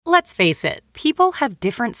Let's face it, people have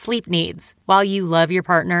different sleep needs. While you love your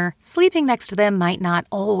partner, sleeping next to them might not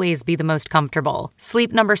always be the most comfortable.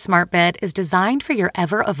 Sleep Number Smart Bed is designed for your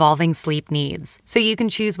ever-evolving sleep needs, so you can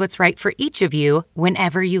choose what's right for each of you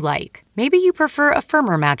whenever you like. Maybe you prefer a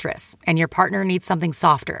firmer mattress and your partner needs something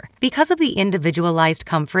softer. Because of the individualized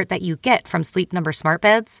comfort that you get from Sleep Number Smart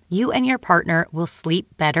Beds, you and your partner will sleep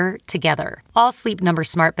better together. All Sleep Number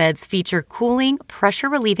Smart Beds feature cooling,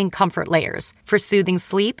 pressure-relieving comfort layers for soothing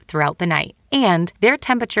sleep throughout the night. And their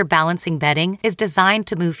temperature balancing bedding is designed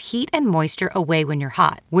to move heat and moisture away when you're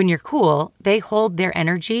hot. When you're cool, they hold their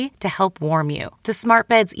energy to help warm you. The smart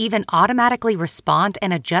beds even automatically respond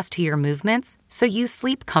and adjust to your movements, so you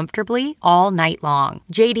sleep comfortably all night long.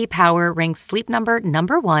 J.D. Power ranks Sleep Number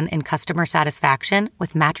 #1 in customer satisfaction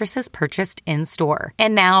with mattresses purchased in-store.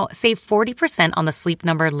 And now, save 40% on the Sleep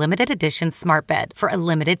Number limited edition smart bed for a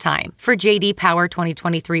limited time. For J.D. Power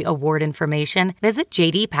 2023 award information, visit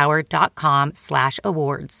jdpower.com/awards.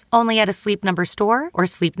 Only at a Sleep Number store or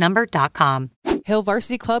sleepnumber.com. Hill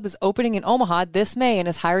Varsity Club is opening in Omaha this May and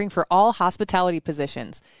is hiring for all hospitality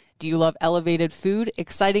positions. Do you love elevated food,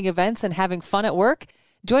 exciting events, and having fun at work?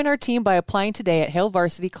 Join our team by applying today at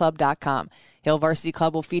hillvarsityclub.com. Hill Varsity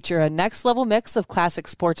Club will feature a next-level mix of classic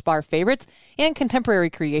sports bar favorites and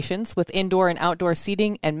contemporary creations with indoor and outdoor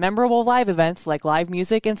seating and memorable live events like live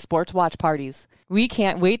music and sports watch parties. We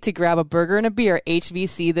can't wait to grab a burger and a beer at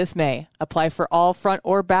HVC this May. Apply for all front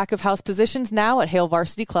or back of house positions now at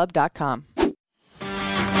hillvarsityclub.com.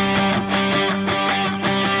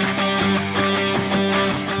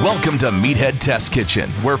 Welcome to Meathead Test Kitchen,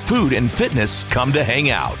 where food and fitness come to hang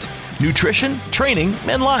out. Nutrition, training,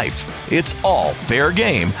 and life. It's all fair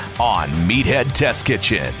game on Meathead Test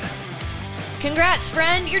Kitchen. Congrats,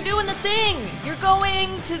 friend. You're doing the thing. You're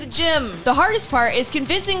going to the gym. The hardest part is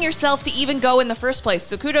convincing yourself to even go in the first place,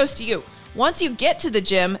 so kudos to you. Once you get to the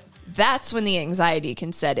gym, that's when the anxiety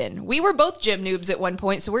can set in. We were both gym noobs at one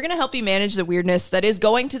point, so we're going to help you manage the weirdness that is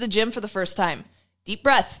going to the gym for the first time. Deep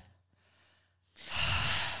breath.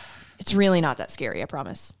 It's really not that scary, I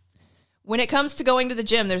promise. When it comes to going to the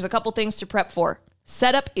gym, there's a couple things to prep for.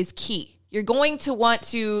 Setup is key. You're going to want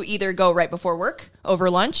to either go right before work, over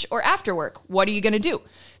lunch, or after work. What are you going to do?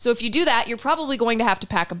 So if you do that, you're probably going to have to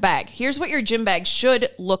pack a bag. Here's what your gym bag should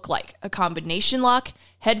look like. A combination lock,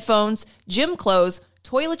 headphones, gym clothes,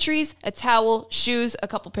 toiletries, a towel, shoes, a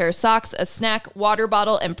couple pair of socks, a snack, water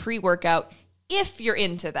bottle, and pre-workout, if you're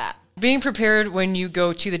into that. Being prepared when you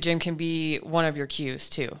go to the gym can be one of your cues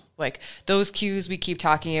too. Like those cues we keep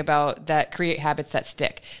talking about that create habits that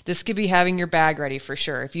stick. This could be having your bag ready for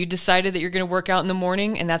sure. If you decided that you're going to work out in the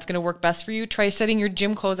morning and that's going to work best for you, try setting your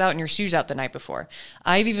gym clothes out and your shoes out the night before.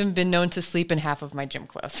 I've even been known to sleep in half of my gym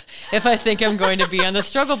clothes if I think I'm going to be on the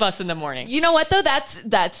struggle bus in the morning. You know what though?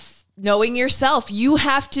 That's knowing yourself. You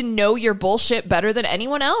have to know your bullshit better than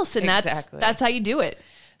anyone else, and exactly. that's how you do it.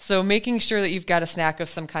 So making sure that you've got a snack of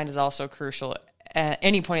some kind is also crucial at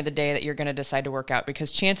any point of the day that you're going to decide to work out,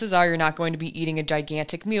 because chances are you're not going to be eating a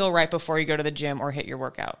gigantic meal right before you go to the gym or hit your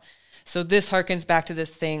workout. So this harkens back to the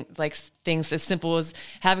thing, like things as simple as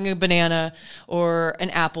having a banana or an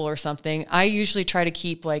apple or something. I usually try to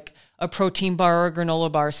keep like a protein bar or a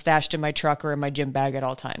granola bar stashed in my truck or in my gym bag at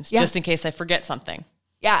all times, just in case I forget something.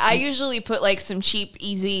 Yeah, I usually put like some cheap,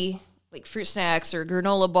 easy like fruit snacks or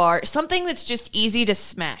granola bar, something that's just easy to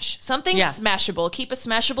smash. Something smashable. Keep a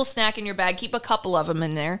smashable snack in your bag. Keep a couple of them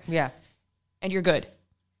in there. Yeah. And you're good.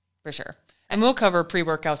 For sure. And we'll cover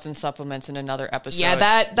pre-workouts and supplements in another episode. Yeah,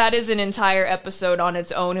 that is an entire episode on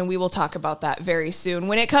its own, and we will talk about that very soon.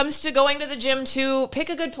 When it comes to going to the gym too, pick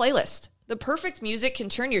a good playlist. The perfect music can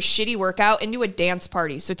turn your shitty workout into a dance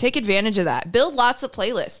party, so take advantage of that. Build lots of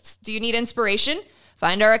playlists. Do you need inspiration?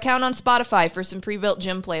 Find our account on Spotify for some pre-built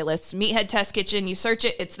gym playlists. Meathead Test Kitchen, you search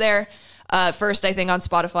it, it's there. First, I think on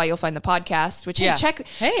Spotify you'll find the podcast, which check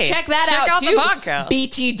that out too. The podcast.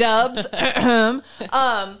 BT Dubs.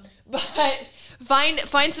 But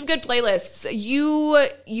find some good playlists.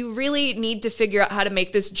 You really need to figure out how to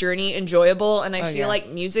make this journey enjoyable, and I feel like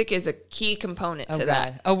music is a key component to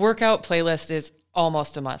that. A workout playlist is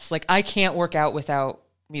almost a must. Like I can't work out without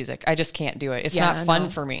music. I just can't do it. It's not fun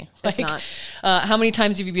for me. It's not. How many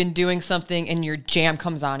times have you been doing something and your jam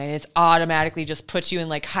comes on and it's automatically just puts you in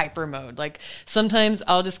like hyper mode? Like sometimes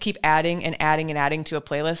I'll just keep adding and adding and adding to a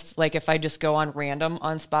playlist. Like if I just go on random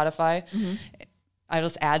on Spotify, I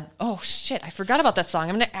just add, oh shit, I forgot about that song.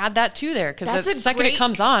 I'm going to add that to there because the second it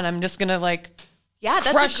comes on, I'm just going to like Yeah,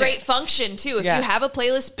 that's Crush a great it. function too. If Yeah. you have a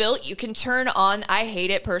playlist built, you can turn on. I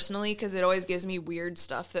hate it personally because it always gives me weird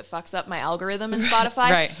stuff that fucks up my algorithm in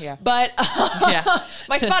Spotify. Right, yeah. But Yeah.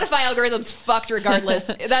 my Spotify algorithm's fucked regardless.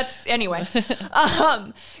 That's anyway.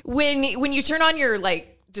 When you turn on your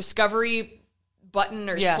like discovery button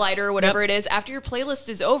or Yeah. slider or whatever Yep. it is, after your playlist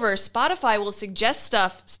is over, Spotify will suggest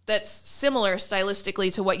stuff that's similar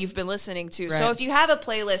stylistically to what you've been listening to. So Right. if you have a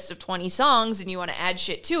playlist of 20 songs and you want to add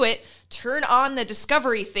shit to it, turn on the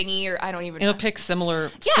discovery thingy, or I don't even It'll know. pick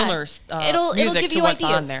similar It'll music give to you what's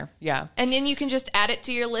ideas on there. Yeah. And then you can just add it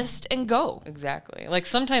to your list and go. Exactly. Like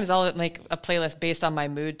sometimes I'll make a playlist based on my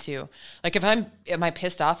mood too. Like if am I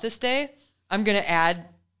pissed off this day, I'm going to add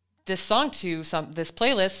this song to this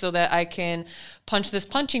playlist so that I can punch this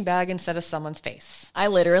punching bag instead of someone's face. I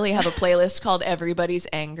literally have a playlist called Everybody's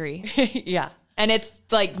Angry. Yeah. And it's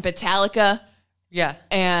like Metallica Yeah.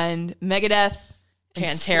 and Megadeth. and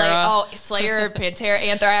Pantera. Slayer, Pantera,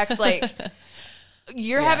 Anthrax. Like,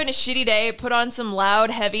 you're having a shitty day, put on some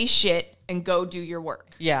loud, heavy shit and go do your work.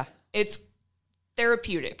 Yeah. It's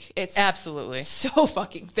therapeutic. It's Absolutely. so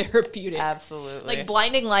fucking therapeutic. Absolutely. Like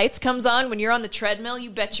Blinding Lights comes on when you're on the treadmill, you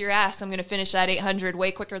bet your ass I'm going to finish that 800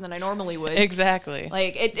 way quicker than I normally would. Exactly.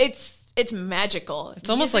 Like it's magical. It's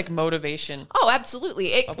almost like motivation. Oh,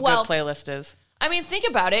 absolutely. Of a good playlist is. I mean, think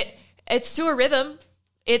about it. It's to a rhythm.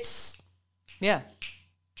 It's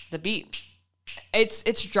the beat.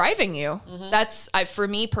 It's driving you. That's for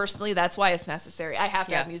me personally. That's why it's necessary. I have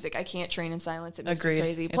to have Yeah. music. I can't train in silence. It makes Agreed. me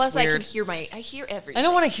crazy. It's Plus, weird. I hear everything. I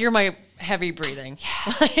don't want to hear my heavy breathing.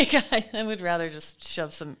 Like I would rather just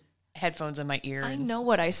shove some headphones in my ear. I know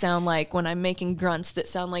what I sound like when I'm making grunts that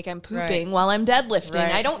sound like I'm pooping Right. while I'm deadlifting.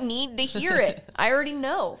 Right. I don't need to hear it. I already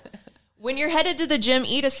know. When you're headed to the gym,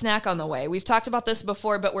 eat a snack on the way. We've talked about this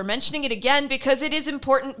before, but we're mentioning it again because it is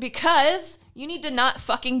important, because you need to not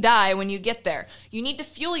fucking die when you get there. You need to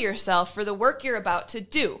fuel yourself for the work you're about to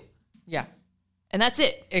do. Yeah. And that's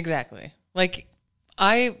it. Exactly. Like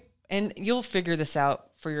and you'll figure this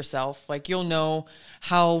out for yourself. Like you'll know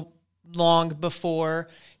how long before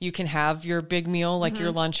you can have your big meal, like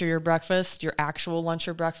your lunch or your breakfast, your actual lunch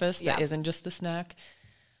or breakfast that isn't just a snack.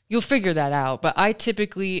 You'll figure that out. But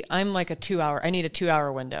I'm like I need a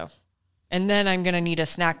 2-hour window. And then I'm going to need a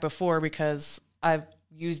snack before because I've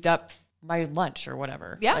used up my lunch or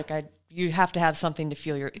whatever. Yeah. Like you have to have something to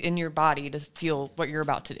feel in your body to feel what you're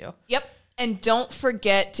about to do. Yep. And don't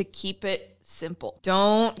forget to keep it simple.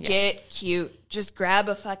 Don't get cute. Just grab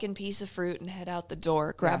a fucking piece of fruit and head out the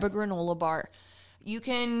door. Grab a granola bar. You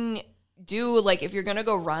can do, like, if you're going to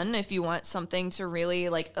go run, if you want something to really,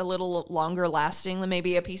 like, a little longer lasting than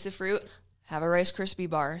maybe a piece of fruit, have a Rice Krispie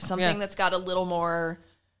bar. Something that's got a little more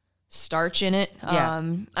starch in it. Yeah.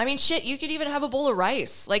 I mean, shit, you could even have a bowl of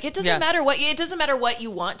rice. Like, it doesn't matter what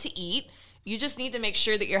you want to eat. You just need to make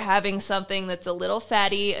sure that you're having something that's a little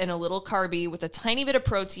fatty and a little carby with a tiny bit of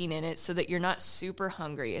protein in it so that you're not super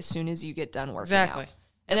hungry as soon as you get done working Exactly. out.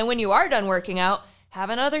 And then when you are done working out, have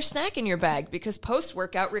another snack in your bag, because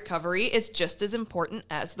post-workout recovery is just as important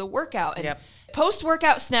as the workout. And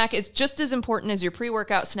post-workout snack is just as important as your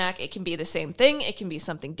pre-workout snack. It can be the same thing. It can be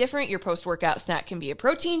something different. Your post-workout snack can be a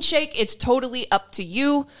protein shake. It's totally up to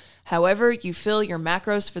you. However you fill your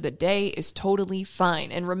macros for the day is totally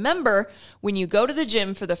fine. And remember, when you go to the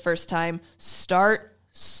gym for the first time, start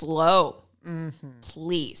slow.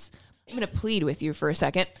 Please. I'm going to plead with you for a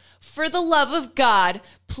second. For the love of God,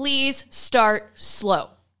 please start slow.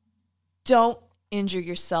 Don't injure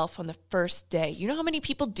yourself on the first day. You know how many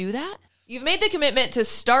people do that? You've made the commitment to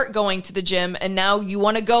start going to the gym, and now you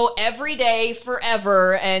want to go every day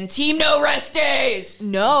forever and team no rest days.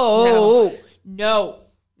 No.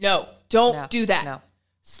 Don't do that. No.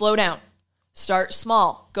 Slow down. Start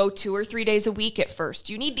small. Go 2 or 3 days a week at first.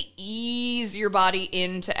 You need to ease your body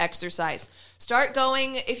into exercise. Start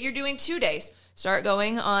going, if you're doing 2 days, start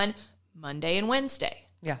going on Monday and Wednesday.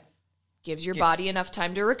 Yeah. Gives your body enough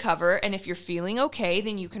time to recover. And if you're feeling okay,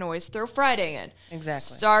 then you can always throw Friday in.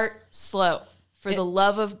 Exactly. Start slow. For the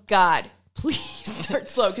love of God, please start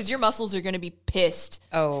slow, because your muscles are going to be pissed.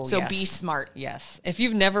 Oh, so yes. be smart. Yes. If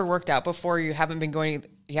you've never worked out before, you haven't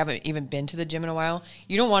even been to the gym in a while,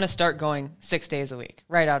 you don't want to start going 6 days a week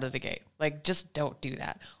right out of the gate. Like, just don't do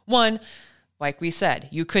that. One, like we said,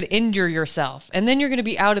 you could injure yourself, and then you're going to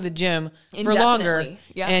be out of the gym for longer, Indefinitely.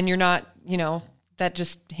 Yeah. and you're not, that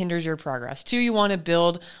just hinders your progress. 2, you want to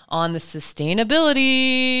build on the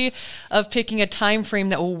sustainability of picking a time frame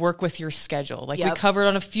that will work with your schedule. Like we covered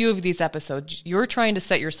on a few of these episodes, you're trying to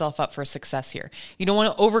set yourself up for success here. You don't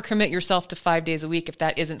want to overcommit yourself to 5 days a week if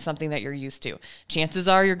that isn't something that you're used to. Chances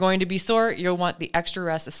are you're going to be sore. You'll want the extra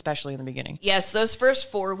rest, especially in the beginning. Yes, those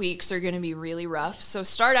first 4 weeks are going to be really rough. So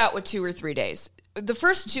start out with 2 or 3 days. The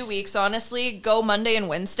first 2 weeks, honestly, go Monday and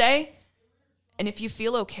Wednesday. And if you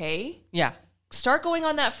feel okay, start going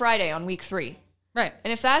on that Friday on week 3. Right.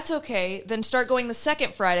 And if that's okay, then start going the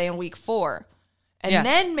second Friday on week 4. And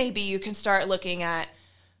then maybe you can start looking at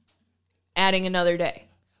adding another day.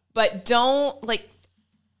 But don't, like,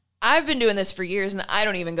 I've been doing this for years, and I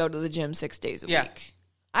don't even go to the gym 6 days a week.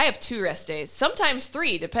 I have 2 rest days, sometimes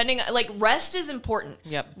 3, depending. Like, rest is important.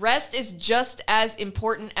 Yep. Rest is just as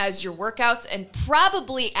important as your workouts, and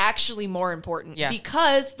probably actually more important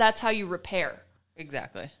because that's how you repair.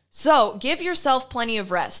 Exactly. So give yourself plenty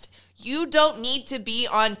of rest. You don't need to be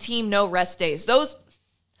on team no rest days. Those,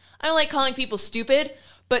 I don't like calling people stupid,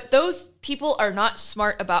 but those people are not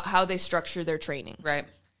smart about how they structure their training. Right.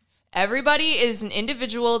 Everybody is an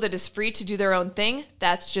individual that is free to do their own thing.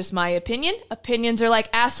 That's just my opinion. Opinions are like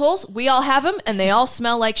assholes. We all have them, and they all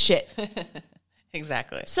smell like shit.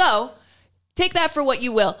 Exactly. So take that for what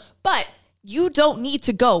you will. But you don't need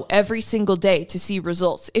to go every single day to see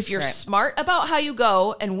results. If you're smart about how you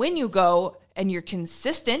go and when you go and you're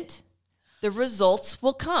consistent, the results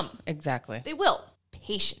will come. Exactly. They will.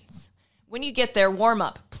 Patience. When you get there, warm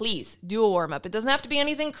up. Please do a warm up. It doesn't have to be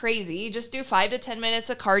anything crazy. Just do 5 to 10 minutes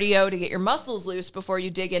of cardio to get your muscles loose before you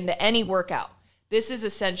dig into any workout. This is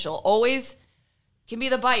essential. Always can be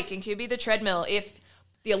the bike and can be the treadmill. If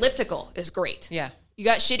the elliptical is great. Yeah. You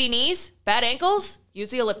got shitty knees, bad ankles, use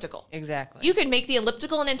the elliptical. Exactly. You can make the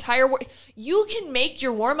elliptical an entire you can make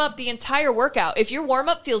your warm up the entire workout. If your warm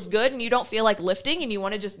up feels good and you don't feel like lifting and you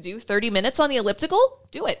want to just do 30 minutes on the elliptical,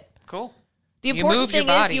 do it. Cool. The important thing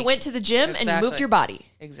is you went to the gym and you moved your body.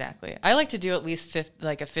 Exactly. I like to do at least a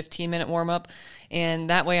 15-minute warm-up,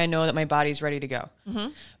 and that way I know that my body's ready to go. Mm-hmm.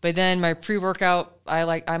 But then my pre-workout,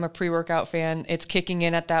 I'm a pre-workout fan. It's kicking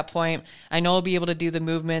in at that point. I know I'll be able to do the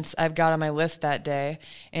movements I've got on my list that day,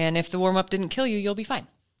 and if the warm-up didn't kill you, you'll be fine.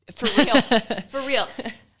 For real. For real.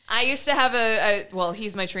 I used to have well,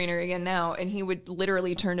 he's my trainer again now, and he would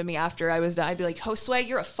literally turn to me after I was done. I'd be like, Josue,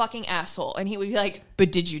 you're a fucking asshole. And he would be like,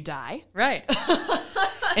 but did you die? Right.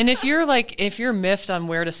 And if you're miffed on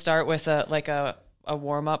where to start with a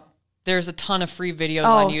warm-up, there's a ton of free videos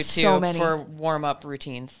on YouTube for warm-up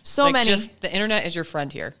routines. The internet is your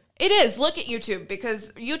friend here. It is. Look at YouTube,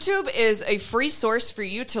 because YouTube is a free source for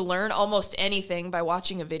you to learn almost anything by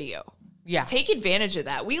watching a video. Yeah. Take advantage of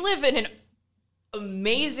that. We live in an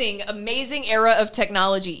amazing era of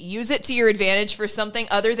technology. Use it to your advantage for something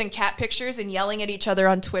other than cat pictures and yelling at each other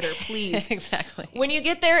on Twitter, please. Exactly. When you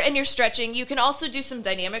get there and you're stretching, you can also do some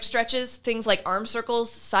dynamic stretches, things like arm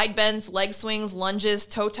circles, side bends, leg swings, lunges,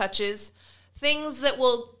 toe touches, things that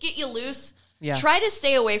will get you loose. Yeah. Try to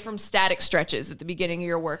stay away from static stretches at the beginning of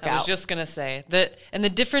your workout. I was just going to say that, and the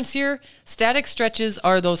difference here, static stretches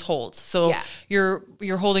are those holds. So you're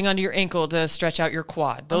holding onto your ankle to stretch out your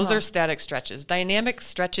quad. Those are static stretches. Dynamic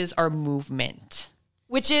stretches are movement.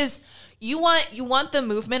 Which is, you want the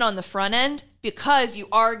movement on the front end because you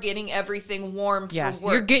are getting everything warm for work.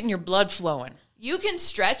 You're getting your blood flowing. You can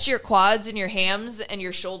stretch your quads and your hams and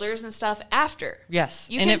your shoulders and stuff after. Yes,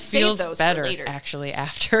 you can save those better for later. Actually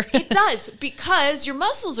after. It does, because your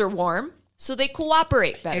muscles are warm, so they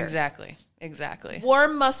cooperate better. Exactly.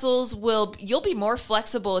 Warm muscles you'll be more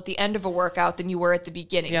flexible at the end of a workout than you were at the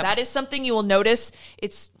beginning. Yep. That is something you will notice.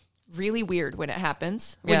 It's really weird when it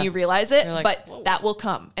happens, when you realize it, like, but whoa. That will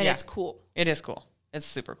come, and it's cool. It is cool. It's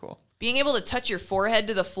super cool. Being able to touch your forehead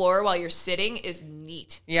to the floor while you're sitting is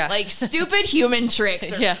neat. Yeah. Like, stupid human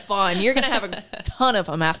tricks are fun. You're going to have a ton of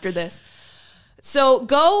them after this. So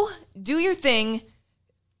go do your thing.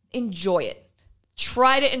 Enjoy it.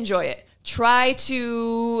 Try to enjoy it. Try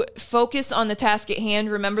to focus on the task at hand.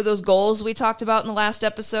 Remember those goals we talked about in the last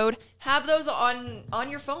episode? Have those on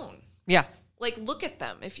your phone. Yeah. Like, look at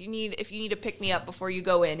them if you need to pick me up before you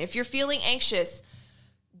go in. If you're feeling anxious,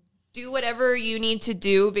 do whatever you need to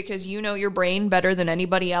do, because you know your brain better than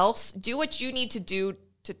anybody else. Do what you need to do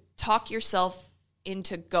to talk yourself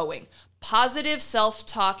into going. Positive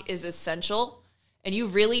self-talk is essential, and you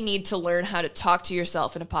really need to learn how to talk to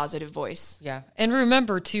yourself in a positive voice. Yeah. And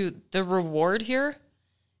remember, too, the reward here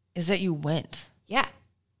is that you went. Yeah.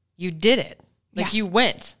 You did it. You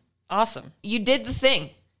went. Awesome. You did the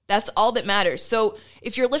thing. That's all that matters. So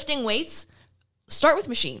if you're lifting weights, start with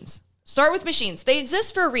machines. Start with machines. They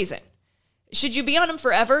exist for a reason. Should you be on them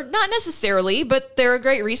forever? Not necessarily, but they're a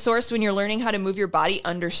great resource when you're learning how to move your body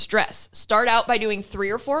under stress. Start out by doing 3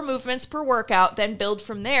 or 4 movements per workout, then build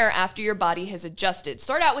from there after your body has adjusted.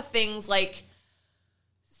 Start out with things like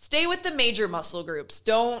stay with the major muscle groups.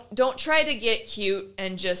 Don't try to get cute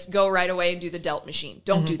and just go right away and do the delt machine.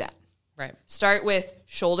 Don't do that. Right. Start with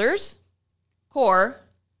shoulders, core,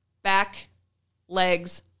 back,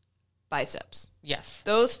 legs, biceps. Yes.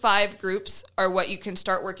 Those 5 groups are what you can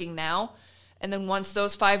start working now. And then once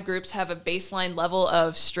those 5 groups have a baseline level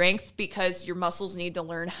of strength, because your muscles need to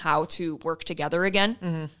learn how to work together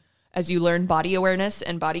again as you learn body awareness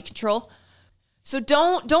and body control. So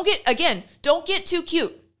don't get too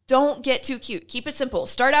cute. Don't get too cute. Keep it simple.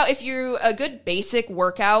 Start out, if you're a good basic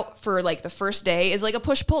workout for like the first day is like a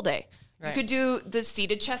push-pull day. Right. You could do the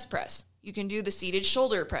seated chest press. You can do the seated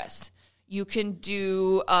shoulder press. You can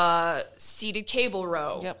do seated cable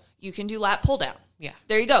row. Yep. You can do lat pull down. Yeah.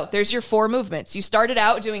 There you go. There's your 4 movements. You started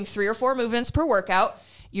out doing 3 or 4 movements per workout.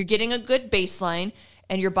 You're getting a good baseline,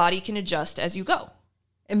 and your body can adjust as you go.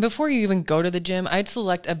 And before you even go to the gym, I'd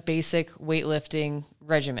select a basic weightlifting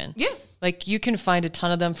regimen. Yeah. Like you can find a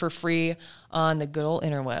ton of them for free on the good old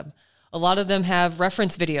interweb. A lot of them have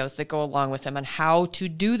reference videos that go along with them on how to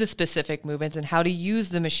do the specific movements and how to use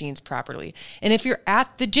the machines properly. And if you're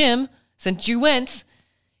at the gym, since you went,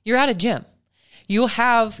 you're at a gym. You'll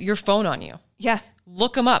have your phone on you. Yeah.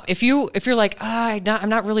 Look them up. If you're like, I'm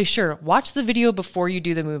not really sure, watch the video before you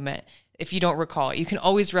do the movement. If you don't recall it, you can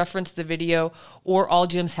always reference the video, or all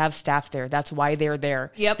gyms have staff there. That's why they're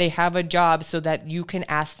there. Yep. They have a job so that you can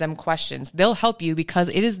ask them questions. They'll help you because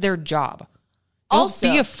it is their job. Don't Also,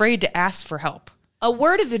 be afraid to ask for help. a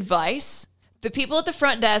word of advice. The people at the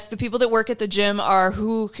front desk, the people that work at the gym are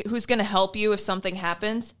who's going to help you if something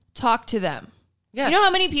happens. Talk to them. Yes. You know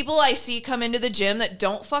how many people I see come into the gym that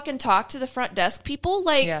don't fucking talk to the front desk people?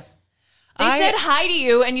 Like, they said hi to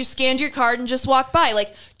you and you scanned your card and just walked by.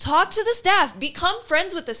 Like, talk to the staff. Become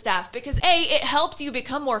friends with the staff because A, it helps you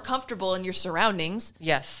become more comfortable in your surroundings.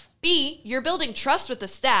 Yes. B, you're building trust with the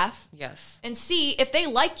staff. Yes. And C, if they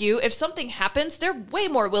like you, if something happens, they're way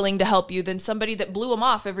more willing to help you than somebody that blew them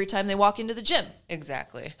off every time they walk into the gym.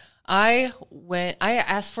 Exactly. I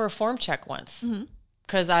asked for a form check once.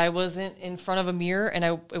 Because I wasn't in front of a mirror and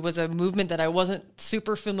it was a movement that I wasn't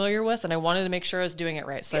super familiar with and I wanted to make sure I was doing it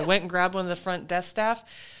right. So I went and grabbed one of the front desk staff.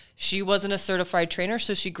 She wasn't a certified trainer,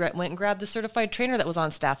 so she went and grabbed the certified trainer that was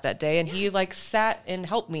on staff that day. And he sat and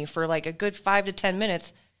helped me for a good 5 to 10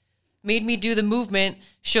 minutes, made me do the movement,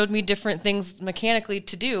 showed me different things mechanically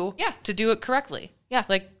to do it correctly. Yeah.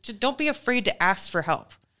 Just don't be afraid to ask for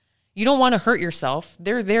help. You don't want to hurt yourself.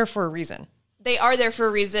 They're there for a reason. They are there for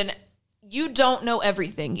a reason. You don't know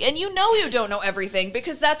everything. And you know you don't know everything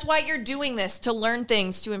because that's why you're doing this, to learn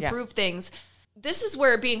things, to improve things. This is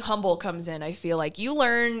where being humble comes in, I feel like. You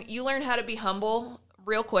learn how to be humble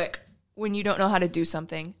real quick when you don't know how to do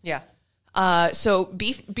something. Yeah. So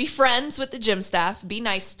be friends with the gym staff. Be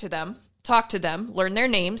nice to them. Talk to them. Learn their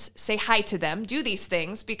names. Say hi to them. Do these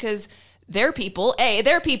things because they're people. A,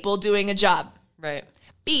 they're people doing a job. Right.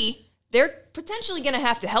 B, they're potentially going to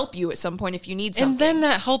have to help you at some point if you need something. And then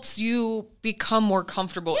that helps you become more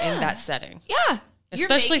comfortable in that setting. Yeah.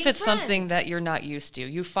 Especially if it's friends. something that you're not used to.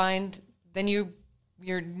 You find then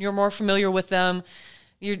you're more familiar with them.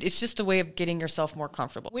 It's just a way of getting yourself more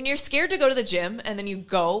comfortable. When you're scared to go to the gym and then you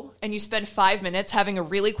go and you spend 5 minutes having a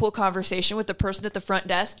really cool conversation with the person at the front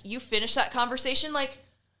desk, you finish that conversation like,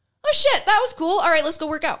 oh shit, that was cool. All right, let's go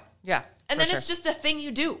work out. Yeah. And then it's just a thing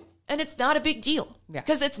you do. And it's not a big deal. Yeah.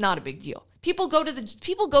 Because it's not a big deal. People go to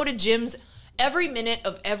gyms every minute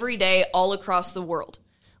of every day all across the world.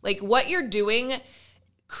 Like what you're doing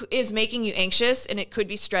is making you anxious and it could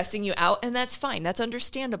be stressing you out, and that's fine. That's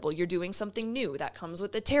understandable. You're doing something new. That comes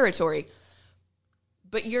with the territory.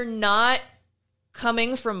 But you're not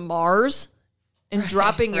coming from Mars and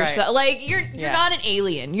dropping yourself. Like you're not an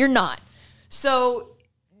alien. You're not. So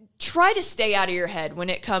try to stay out of your head when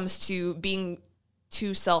it comes to being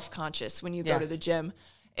too self-conscious when you go to the gym.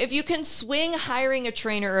 If you can swing hiring a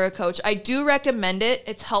trainer or a coach, I do recommend it.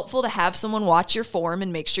 It's helpful to have someone watch your form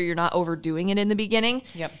and make sure you're not overdoing it in the beginning.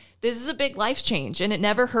 Yep. This is a big life change, and it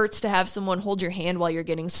never hurts to have someone hold your hand while you're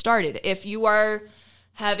getting started. If you are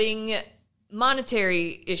having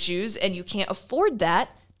monetary issues and you can't afford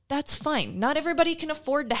that, that's fine. Not everybody can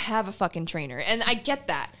afford to have a fucking trainer, and I get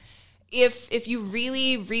that. If you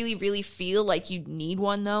really, really, really feel like you need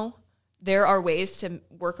one, though, there are ways to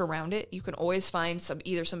work around it. You can always find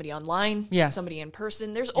either somebody online, somebody in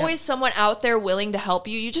person. There's always someone out there willing to help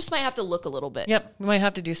you. You just might have to look a little bit. Yep. We might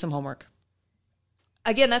have to do some homework.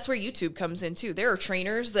 again, that's where YouTube comes in too. There are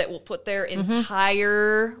trainers that will put their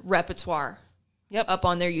entire repertoire up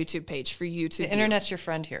on their YouTube page for you to The internet's your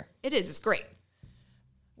friend here. It is. It's great.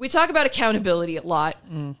 We talk about accountability a lot,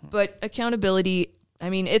 but accountability, I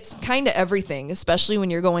mean, it's kind of everything, especially when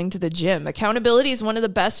you're going to the gym. Accountability is one of the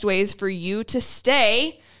best ways for you to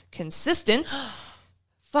stay consistent.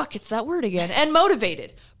 Fuck, it's that word again. And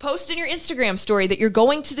motivated. Post in your Instagram story that you're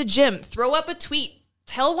going to the gym. Throw up a tweet.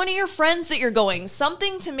 Tell one of your friends that you're going.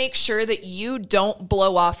 Something to make sure that you don't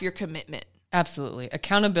blow off your commitment. Absolutely.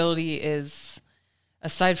 Accountability is,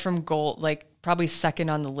 aside from goal, like probably second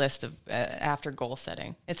on the list of after goal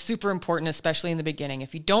setting. It's super important, especially in the beginning.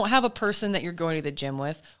 If you don't have a person that you're going to the gym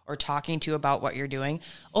with or talking to about what you're doing,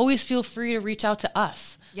 always feel free to reach out to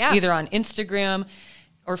us. Yeah. Either on Instagram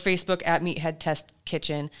or Facebook at Meathead Test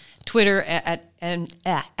Kitchen, Twitter at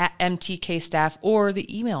MTK Staff, or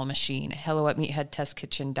the email machine,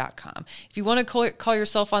 hello@meatheadtestkitchen.com. If you want to call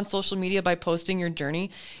yourself on social media by posting your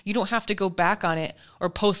journey, you don't have to go back on it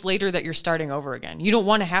or post later that you're starting over again. You don't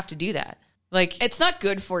want to have to do that. Like, it's not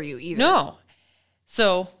good for you either. No.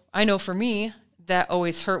 So I know for me, that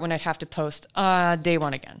always hurt when I'd have to post day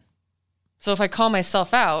one again. So if I call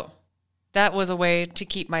myself out, that was a way to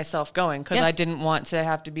keep myself going because I didn't want to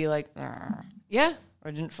have to be like, yeah,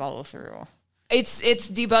 I didn't follow through. It's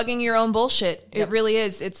debugging your own bullshit. It really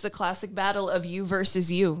is. It's the classic battle of you versus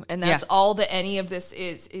you. And that's all that any of this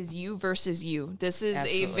is you versus you. This is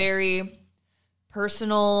a very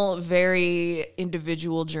personal, very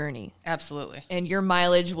individual journey. Absolutely. And your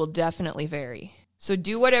mileage will definitely vary. So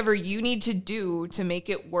do whatever you need to do to make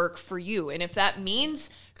it work for you. And if that means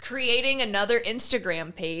creating another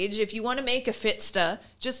Instagram page, if you want to make a Fitsta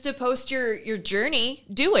just to post your journey,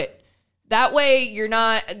 do it. That way you're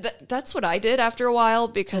not, that's what I did after a while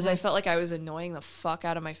because I felt like I was annoying the fuck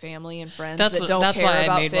out of my family and friends that don't care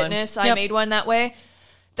about fitness. I made one that way.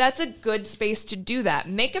 That's a good space to do that.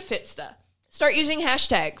 Make a Fitsta. Start using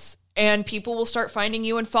hashtags. And people will start finding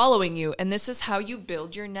you and following you. And this is how you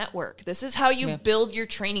build your network. This is how you build your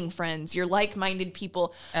training friends, your like-minded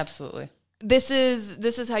people. Absolutely. This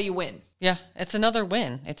is how you win. Yeah, it's another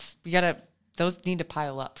win. Those need to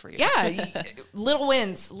pile up for you. Yeah, little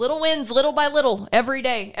wins, little by little, every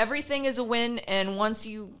day. Everything is a win. And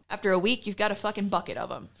after a week, you've got a fucking bucket of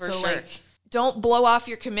them. For sure. Don't blow off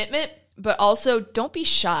your commitment. But also, don't be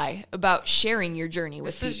shy about sharing your journey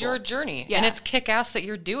with people. This is your journey. Yeah. And it's kick-ass that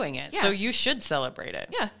you're doing it. Yeah. So you should celebrate it.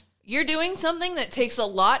 Yeah. You're doing something that takes a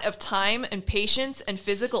lot of time and patience and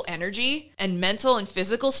physical energy and mental and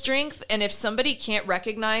physical strength. And if somebody can't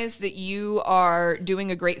recognize that you are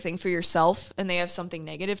doing a great thing for yourself and they have something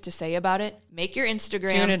negative to say about it, make your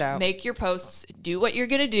Instagram, tune it out. Make your posts, do what you're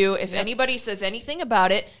going to do. If anybody says anything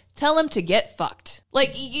about it, tell them to get fucked.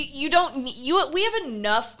 Like, we have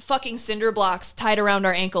enough fucking cinder blocks tied around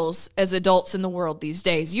our ankles as adults in the world these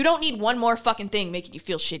days. You don't need one more fucking thing making you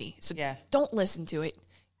feel shitty. So don't listen to it.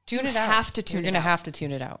 Tune it out. You're going to have to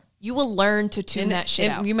tune it out. You will learn to tune that shit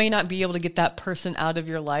out. You may not be able to get that person out of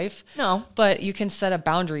your life. No. But you can set a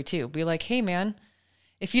boundary too. Be like, hey man,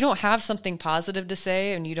 if you don't have something positive to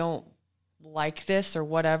say and you don't like this or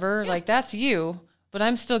whatever, like that's you. But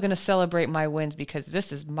I'm still going to celebrate my wins because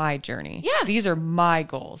this is my journey. Yeah. These are my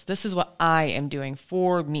goals. This is what I am doing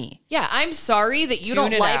for me. Yeah, I'm sorry that you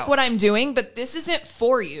don't like what I'm doing, but this isn't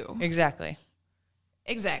for you. Exactly.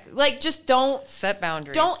 Like, just don't set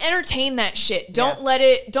boundaries. Don't entertain that shit. Don't let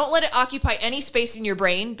it occupy any space in your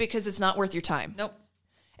brain because it's not worth your time. Nope.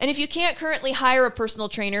 And if you can't currently hire a personal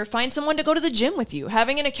trainer, find someone to go to the gym with you.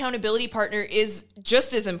 Having an accountability partner is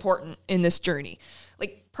just as important in this journey.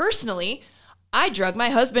 Like, personally, I drug my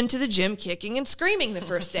husband to the gym kicking and screaming the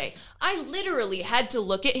first day. I literally had to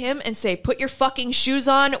look at him and say, put your fucking shoes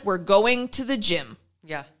on. We're going to the gym.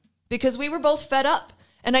 Yeah. Because we were both fed up.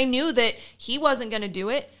 And I knew that he wasn't going to do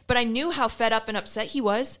it, but I knew how fed up and upset he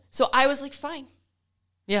was. So I was like, fine.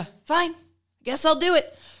 Yeah. Fine. I guess I'll do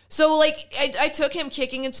it. So, like, I took him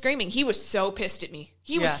kicking and screaming. He was so pissed at me.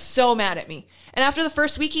 He was so mad at me. And after the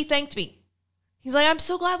first week, he thanked me. He's like, I'm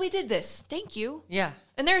so glad we did this. Thank you. Yeah.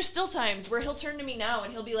 And there are still times where he'll turn to me now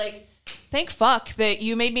and he'll be like, thank fuck that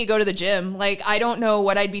you made me go to the gym. Like, I don't know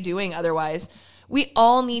what I'd be doing otherwise. We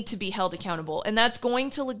all need to be held accountable. And that's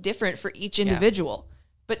going to look different for each individual.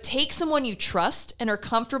 But take someone you trust and are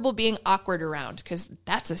comfortable being awkward around because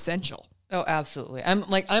that's essential. Oh, absolutely.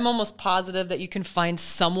 I'm almost positive that you can find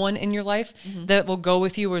someone in your life that will go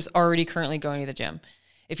with you or is already currently going to the gym.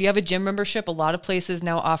 If you have a gym membership, a lot of places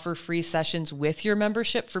now offer free sessions with your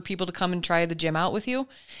membership for people to come and try the gym out with you.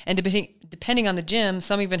 And depending on the gym,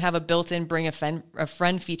 some even have a built-in bring a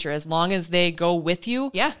friend feature. As long as they go with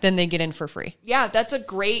you, then they get in for free. Yeah, that's a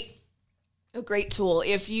great A great tool.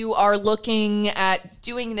 If you are looking at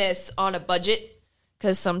doing this on a budget,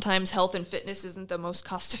 because sometimes health and fitness isn't the most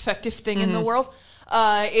cost-effective thing in the world.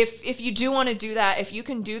 If you do want to do that, if you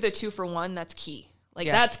can do the 2-for-1, that's key. Like,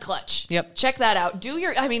 that's clutch. Yep. Check that out.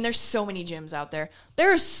 There's so many gyms out there.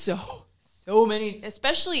 There are so many,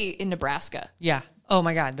 especially in Nebraska. Yeah. Oh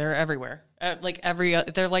my God, they're everywhere.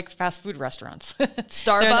 They're like fast food restaurants. Starbucks,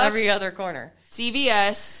 they're in every other corner.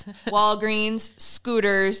 CVS, Walgreens,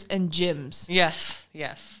 scooters, and gyms. Yes.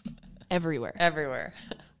 Everywhere.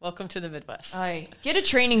 Welcome to the Midwest. Get a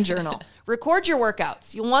training journal. Record your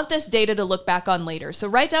workouts. You'll want this data to look back on later. So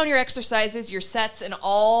write down your exercises, your sets, and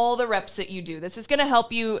all the reps that you do. This is going to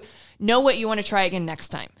help you know what you want to try again next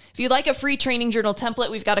time. If you'd like a free training journal template,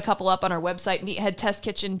 we've got a couple up on our website,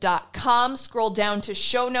 meatheadtestkitchen.com. Scroll down to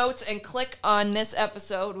show notes and click on this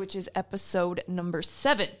episode, which is episode number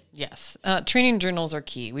 7. Yes. Training journals are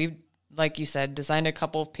key. We've, like you said, designed a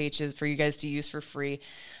couple of pages for you guys to use for free.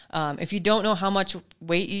 If you don't know how much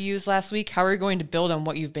weight you used last week, how are you going to build on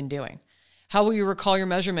what you've been doing? How will you recall your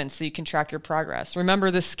measurements so you can track your progress?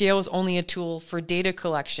 Remember, the scale is only a tool for data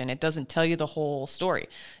collection. It doesn't tell you the whole story,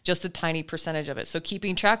 just a tiny percentage of it. So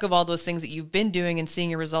keeping track of all those things that you've been doing and seeing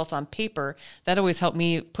your results on paper, that always helped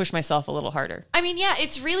me push myself a little harder. I mean, yeah,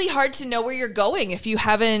 it's really hard to know where you're going if you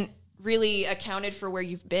haven't really accounted for where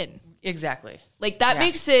you've been. Exactly. Like that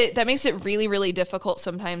makes it really, really difficult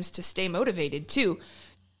sometimes to stay motivated too.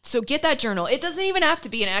 So get that journal. It doesn't even have to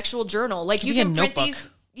be an actual journal. Like you can print these.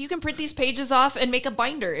 You can print these pages off and make a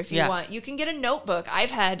binder if you want. You can get a notebook.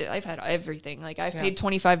 I've had everything. Like I've paid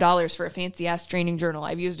 $25 for a fancy ass training journal.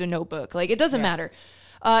 I've used a notebook. Like it doesn't matter.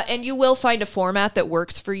 And you will find a format that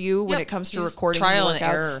works for you when it comes to just recording trial workouts. And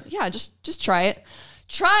error. Yeah, just try it.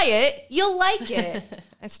 Try it. You'll like it.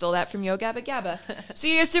 I stole that from Yo Gabba Gabba. So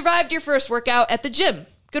you survived your first workout at the gym.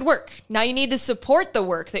 Good work. Now you need to support the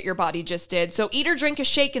work that your body just did. So eat or drink a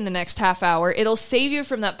shake in the next half hour. It'll save you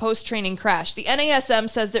from that post-training crash. The NASM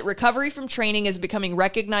says that recovery from training is becoming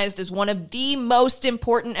recognized as one of the most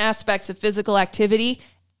important aspects of physical activity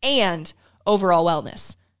and overall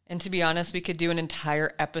wellness. And to be honest, we could do an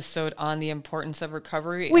entire episode on the importance of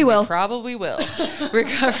recovery. We probably will.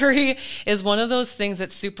 Recovery is one of those things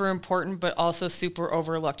that's super important, but also super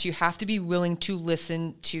overlooked. You have to be willing to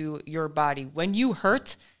listen to your body. When you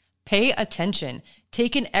hurt, pay attention.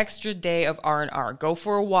 Take an extra day of R&R. Go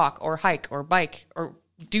for a walk or hike or bike or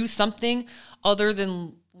do something other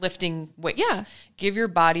than lifting weights. Yeah. Give your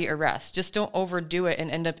body a rest. Just don't overdo it and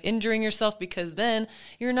end up injuring yourself because then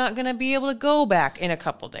you're not going to be able to go back in a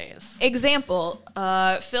couple days. Example,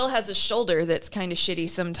 Phil has a shoulder that's kind of shitty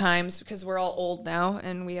sometimes because we're all old now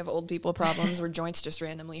and we have old people problems where joints just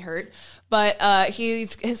randomly hurt. But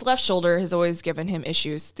his left shoulder has always given him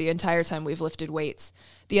issues the entire time we've lifted weights.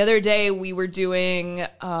 The other day we were doing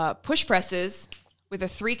push presses with a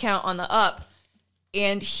 3 count on the up.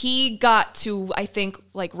 And he got to, I think,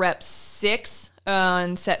 like rep 6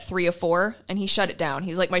 on set 3 of 4, and he shut it down.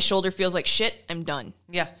 He's like, my shoulder feels like shit. I'm done.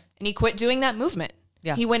 Yeah. And he quit doing that movement.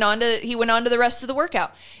 Yeah. He went on to the rest of the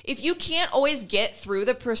workout. If you can't always get through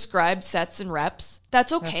the prescribed sets and reps,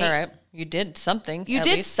 that's okay. That's all right. You did something. You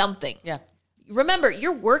did something. Yeah. Remember,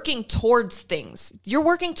 you're working towards things. You're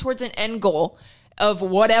working towards an end goal of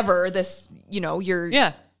whatever this,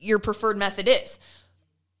 your preferred method is.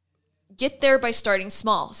 Get there by starting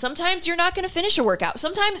small. Sometimes you're not going to finish a workout.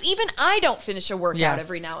 Sometimes even I don't finish a workout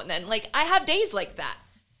every now and then. Like I have days like that.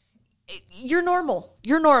 You're normal.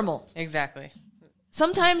 You're normal. Exactly.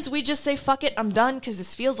 Sometimes we just say, fuck it, I'm done because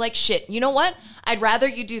this feels like shit. You know what? I'd rather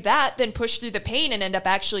you do that than push through the pain and end up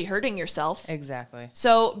actually hurting yourself. Exactly.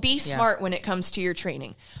 So be smart when it comes to your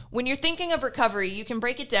training. When you're thinking of recovery, you can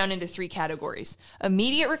break it down into 3 categories.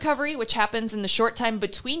 Immediate recovery, which happens in the short time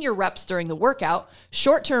between your reps during the workout.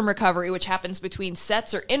 Short-term recovery, which happens between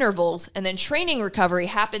sets or intervals. And then training recovery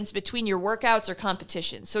happens between your workouts or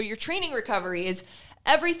competitions. So your training recovery is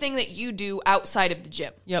everything that you do outside of the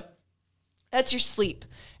gym. Yep. That's your sleep.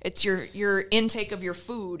 It's your intake of your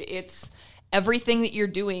food. It's everything that you're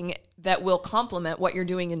doing that will complement what you're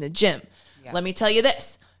doing in the gym. Yeah. Let me tell you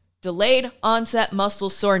this. Delayed onset muscle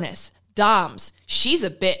soreness. DOMS. She's a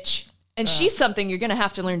bitch. And she's something you're going to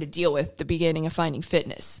have to learn to deal with at the beginning of finding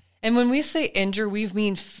fitness. And when we say injure, we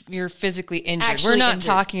mean you're physically injured. Actually We're not injured.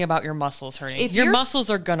 talking about your muscles hurting. If your muscles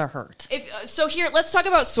are going to hurt. So here, let's talk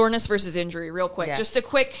about soreness versus injury real quick. Yeah. Just a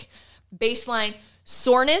quick baseline.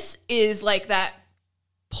 Soreness is like that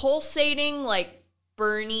pulsating, like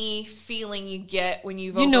burny feeling you get when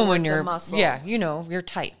you've overworked when you're a muscle. Yeah, you're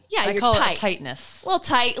tight. Yeah, I you're call tight. it a tightness. A little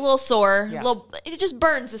tight, a little sore, Yeah. it just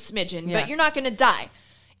burns a smidgen, Yeah. but you're not going to die.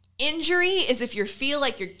 Injury is if you feel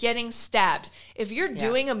like you're getting stabbed. If you're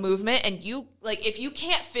doing a movement and if you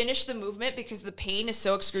can't finish the movement because the pain is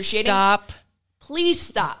so excruciating. Stop. Please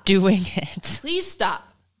stop. Doing it. Please stop.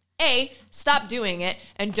 Stop doing it,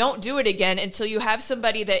 and don't do it again until you have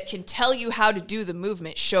somebody that can tell you how to do the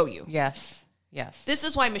movement, show you. Yes. This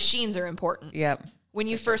is why machines are important. Yep. When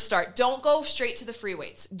you first start, don't go straight to the free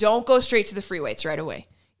weights. Don't go straight to the free weights right away.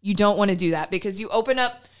 You don't want to do that because you open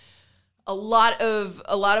up a lot of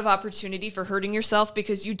opportunity for hurting yourself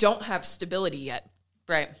because you don't have stability yet.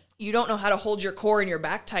 Right. You don't know how to hold your core and your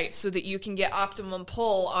back tight so that you can get optimum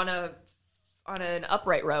pull on an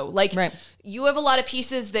upright row. Like you have a lot of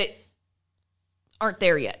pieces that aren't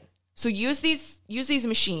there yet. So use these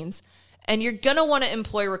machines, and you're going to want to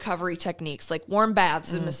employ recovery techniques like warm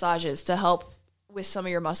baths and massages to help with some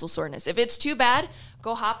of your muscle soreness. If it's too bad,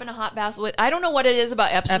 go hop in a hot bath with, I don't know what it is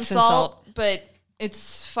about Epsom salt, but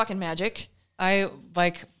it's fucking magic. I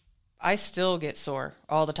still get sore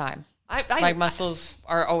all the time. My muscles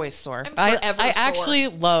are always sore. I actually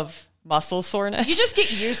love muscle soreness. You just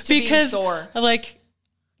get used to being sore.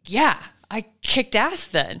 I kicked ass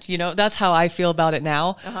then. That's how I feel about it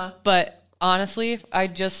now. Uh-huh. But honestly, I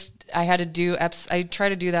try to do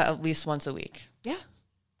that at least once a week. Yeah.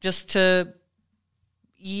 Just to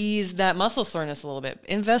ease that muscle soreness a little bit.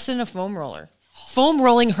 Invest in a foam roller. Foam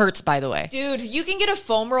rolling hurts, by the way. Dude, you can get a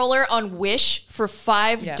foam roller on Wish for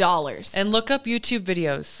 $5. Yeah. And look up YouTube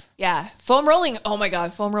videos. Yeah. Foam rolling. Oh my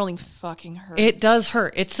God. Foam rolling fucking hurts. It does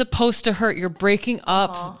hurt. It's supposed to hurt. You're breaking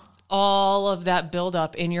up all of that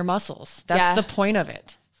buildup in your muscles. That's the point of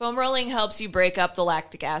it. Foam rolling helps you break up the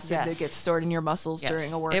lactic acid that gets stored in your muscles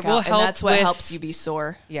during a workout. It will help, and that's what helps you be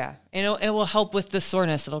sore. Yeah. And it will help with the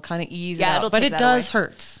soreness. It'll kind of ease it out. It'll but take it that does away.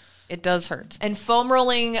 hurt. It does hurt. And foam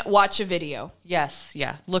rolling, watch a video. Yes.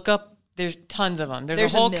 Yeah. Look up. There's tons of them.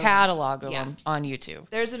 There's a whole catalog of them on YouTube.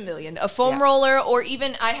 There's a million. A foam roller, or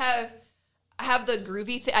even I have the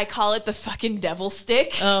groovy thing. I call it the fucking devil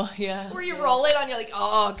stick. Oh, yeah. Where you roll it on, you're like,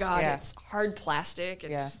 oh God, it's hard plastic. It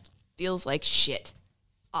just feels like shit.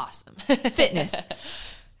 Awesome. Fitness.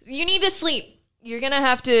 You need to sleep. You're gonna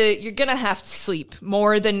have to sleep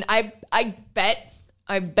more than I bet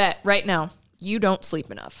right now you don't sleep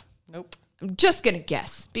enough. Nope. I'm just gonna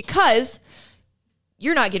guess because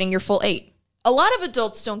you're not getting your full 8. A lot of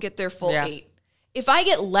adults don't get their full 8. If I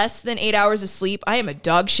get less than 8 hours of sleep, I am a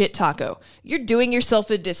dog shit taco. You're doing yourself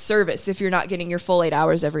a disservice if you're not getting your full 8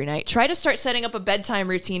 hours every night. Try to start setting up a bedtime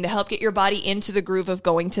routine to help get your body into the groove of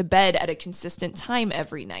going to bed at a consistent time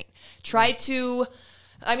every night. You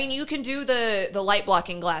can do the light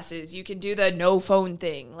blocking glasses. You can do the no phone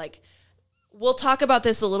thing. Like, we'll talk about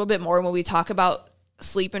this a little bit more when we talk about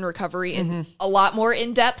sleep and recovery in a lot more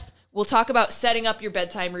in depth. We'll talk about setting up your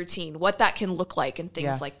bedtime routine, what that can look like and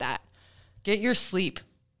things like that. Get your sleep,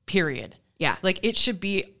 period. Yeah. Like, it should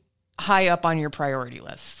be high up on your priority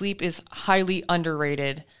list. Sleep is highly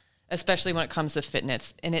underrated, especially when it comes to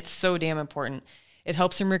fitness. And it's so damn important. It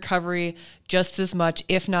helps in recovery just as much,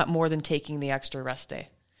 if not more, than taking the extra rest day.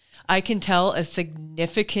 I can tell a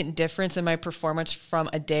significant difference in my performance from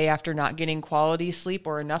a day after not getting quality sleep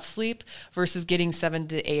or enough sleep versus getting 7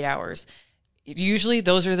 to 8 hours. Usually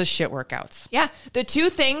those are the shit workouts. Yeah. The two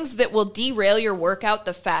things that will derail your workout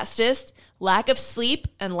the fastest, lack of sleep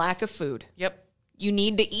and lack of food. Yep. You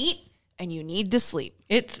need to eat and you need to sleep.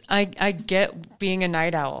 I get being a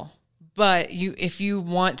night owl, but if you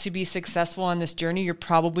want to be successful on this journey, you're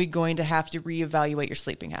probably going to have to reevaluate your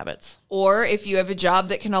sleeping habits. Or if you have a job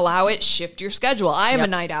that can allow it, shift your schedule. I am a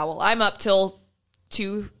night owl. I'm up till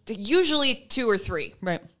usually 2 or 3.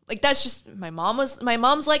 Right. Like, that's just, my mom's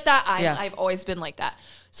like that. I've always been like that.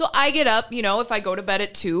 So I get up, if I go to bed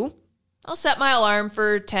at 2, I'll set my alarm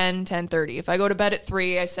for 10:30. If I go to bed at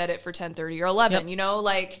 3, I set it for 10:30 or 11,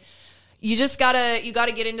 you just gotta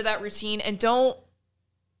get into that routine and don't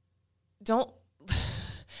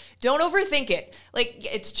overthink it. Like,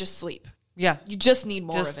 it's just sleep. Yeah. You just need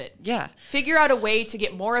more of it. Yeah. Figure out a way to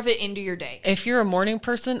get more of it into your day. If you're a morning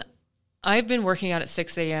person, I've been working out at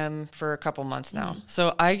 6 a.m. for a couple months now.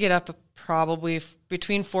 So I get up probably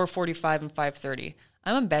between 4:45 and 5:30.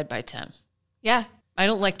 I'm in bed by 10. Yeah. I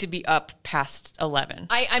don't like to be up past 11.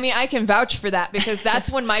 I can vouch for that because that's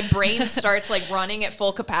when my brain starts like running at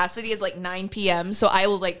full capacity is like 9 p.m. So I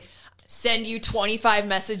will like send you 25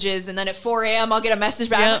 messages and then at 4 a.m. I'll get a message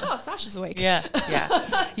back. Yeah. I'm like, oh, Sasha's awake. Yeah.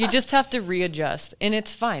 You just have to readjust and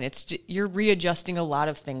it's fine. You're readjusting a lot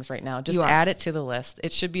of things right now. Just add it to the list.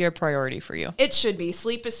 It should be a priority for you. It should be.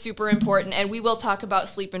 Sleep is super important and we will talk about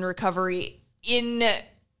sleep and recovery in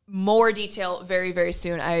more detail very, very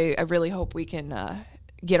soon. I really hope we can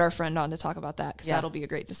get our friend on to talk about that because that'll be a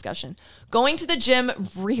great discussion. Going to the gym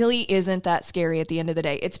really isn't that scary at the end of the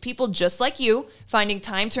day. It's people just like you finding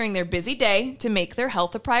time during their busy day to make their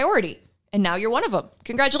health a priority. And now you're one of them.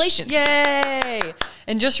 Congratulations. Yay!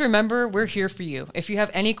 And just remember, we're here for you. If you have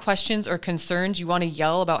any questions or concerns, you want to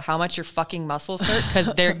yell about how much your fucking muscles hurt,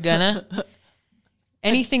 because they're gonna.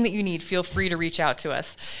 Anything that you need, feel free to reach out to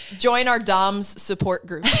us. Join our DOMS support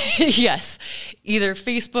group. Yes. Either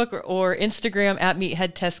Facebook or Instagram at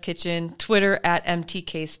Meathead Test Kitchen, Twitter at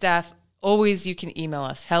MTK Staff. Always you can email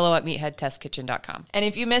us, hello@meatheadtestkitchen.com. And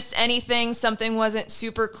if you missed anything, something wasn't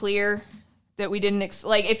super clear that we didn't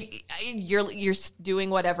if you're doing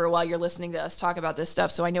whatever while you're listening to us talk about this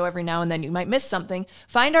stuff, so I know every now and then you might miss something,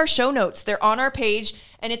 find our show notes. They're on our page,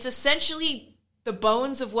 and it's essentially the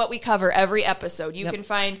bones of what we cover every episode. You can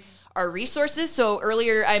find our resources. So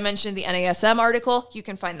earlier I mentioned the NASM article. You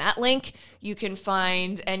can find that link. You can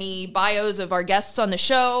find any bios of our guests on the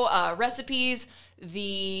show, recipes,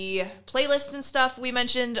 the playlist and stuff we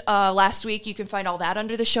mentioned last week. You can find all that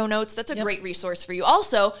under the show notes. That's a great resource for you.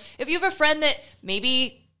 Also, if you have a friend that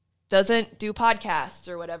maybe doesn't do podcasts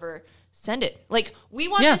or whatever, send it. Like, we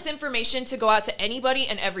want this information to go out to anybody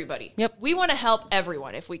and everybody. Yep. We want to help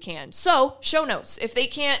everyone if we can. So, show notes. If they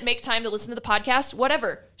can't make time to listen to the podcast,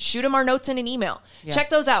 whatever, shoot them our notes in an email. Yeah. Check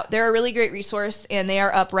those out. They're a really great resource, and they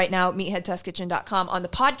are up right now at meatheadtestkitchen.com on the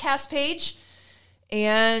podcast page.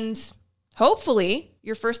 And hopefully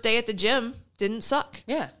your first day at the gym didn't suck.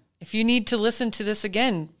 Yeah. If you need to listen to this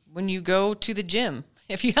again when you go to the gym,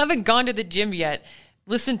 if you haven't gone to the gym yet,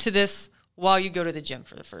 listen to this while you go to the gym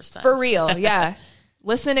for the first time. For real, yeah.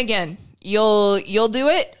 Listen again. You'll do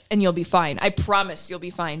it and you'll be fine. I promise you'll be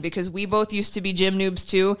fine, because we both used to be gym noobs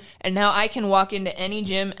too, and now I can walk into any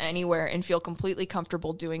gym anywhere and feel completely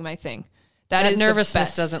comfortable doing my thing. That is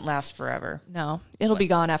nervousness doesn't last forever. No, it'll be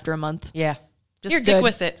gone after a month. Yeah. Just You're stick good.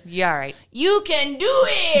 with it. Yeah, all right. You can do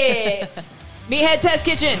it. Meathead Test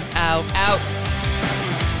Kitchen. Out.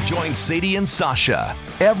 Join Sadie and Sasha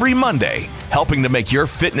every Monday, helping to make your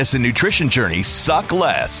fitness and nutrition journey suck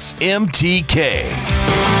less.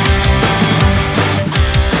 MTK.